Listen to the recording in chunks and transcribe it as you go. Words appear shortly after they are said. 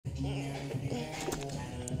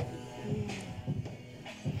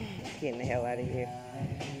Getting the hell out of here.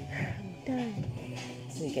 I'm done.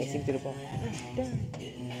 You can't see through the ball. I'm done.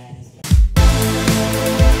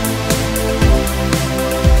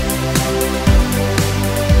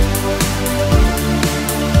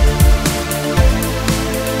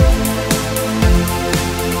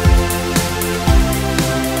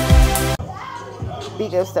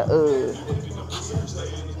 Big ups to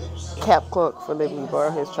Cap Clark for letting me borrow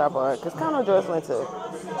his tripod, because Connor Joyce went to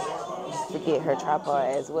forget her tripod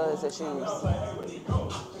as well as her shoes.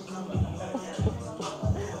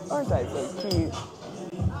 Aren't they so cute?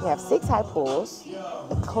 We have 6 high pulls,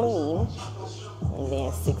 a clean, and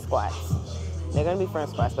then 6 squats. They're gonna be front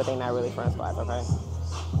squats, but they're not really front squats, okay?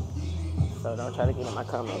 So don't try to get in my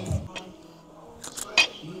comments.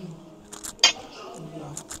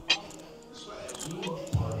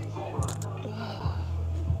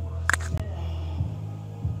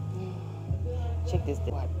 Check this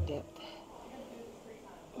depth.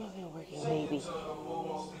 I've been working maybe.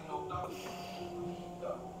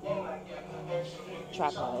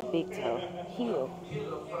 Tripod, big toe, heel,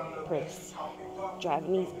 press, drive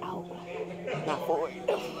knees out, not forward.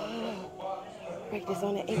 Practice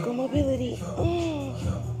on the ankle mobility.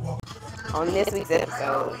 On this week's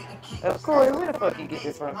episode of Corey, where the fuck you get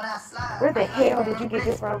this from? Where the hell did you get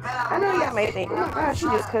this from? I know y'all may think, oh my gosh, she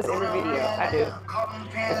just cuss every video. I do.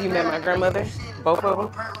 If you met my grandmother, both of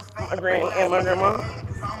them, my granny and my grandma,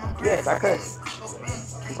 yes, I cuss.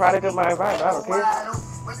 I'm product of my environment, I don't care.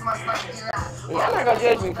 Y'all not gonna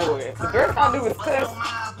judge me for it. The girl I do is cuss,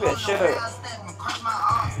 better shut up.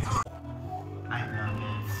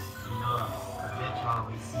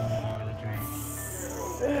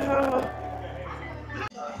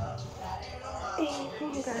 Oh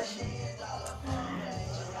my gosh.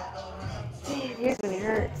 Damn, here's when it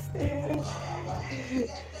hurts.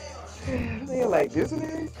 They're like, this one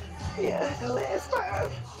hurts? Yeah, the last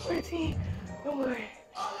 5, 14, no more.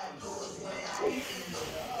 Oh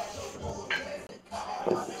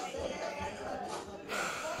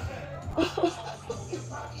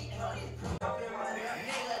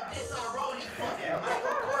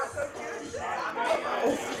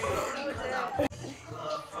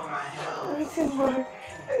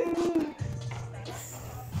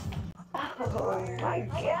my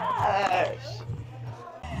gosh.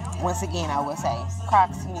 Once again, I will say,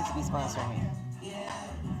 Crocs needs to be sponsoring me.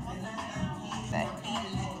 Say.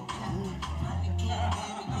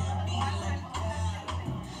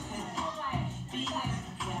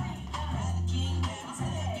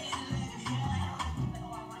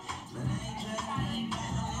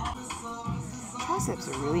 Triceps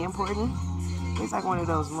are really important. It's like one of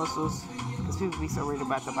those muscles, because people be so worried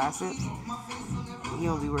about the biceps. You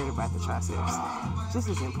don't be worried about the triceps. Just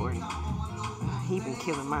as important. He been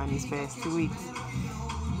killing mine these past 2 weeks.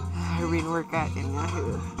 I read and work out and I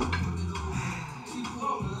hear.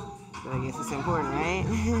 But I guess it's important, right?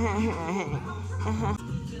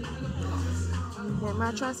 Yeah,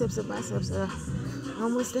 my triceps and biceps are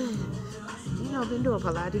almost done. You know, I've been doing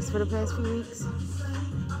Pilates for the past few weeks.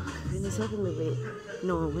 And it's helping me with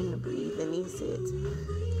knowing when to breathe and these sits.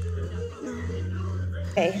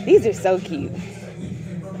 Hey, these are so cute.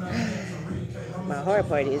 My hard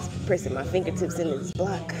part is pressing my fingertips into this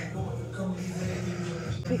block.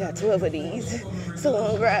 We got 12 of these. It's a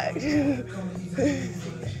long ride.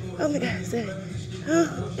 Oh my God, 7.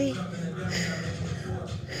 Oh, 8.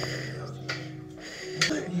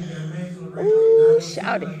 Ooh,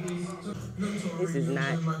 shouting. This is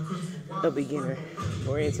not a beginner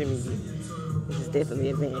or intermediate. This is definitely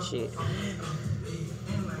advanced shit.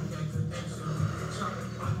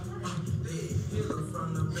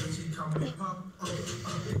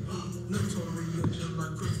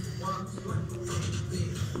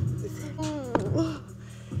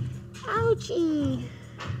 Ouchie.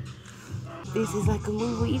 This is like a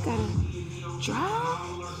move where you gotta drive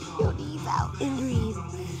your knees out and breathe.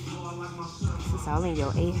 This is all in your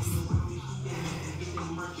ass.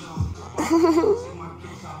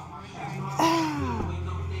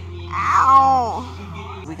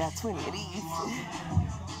 Ow! We got 20 of these.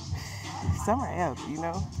 Summer abs, you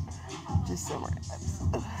know? Just summer abs.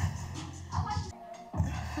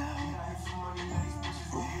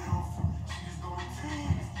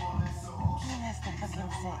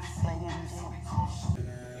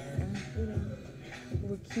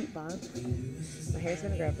 We're cute, Bob. My hair's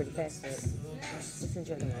gonna grow pretty fast, but let's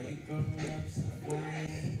enjoy the moment.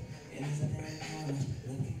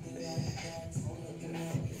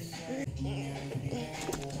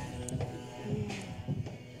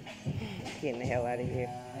 Getting the hell out of here.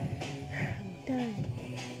 I'm done.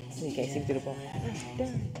 You can't see through the ball. I'm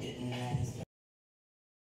done.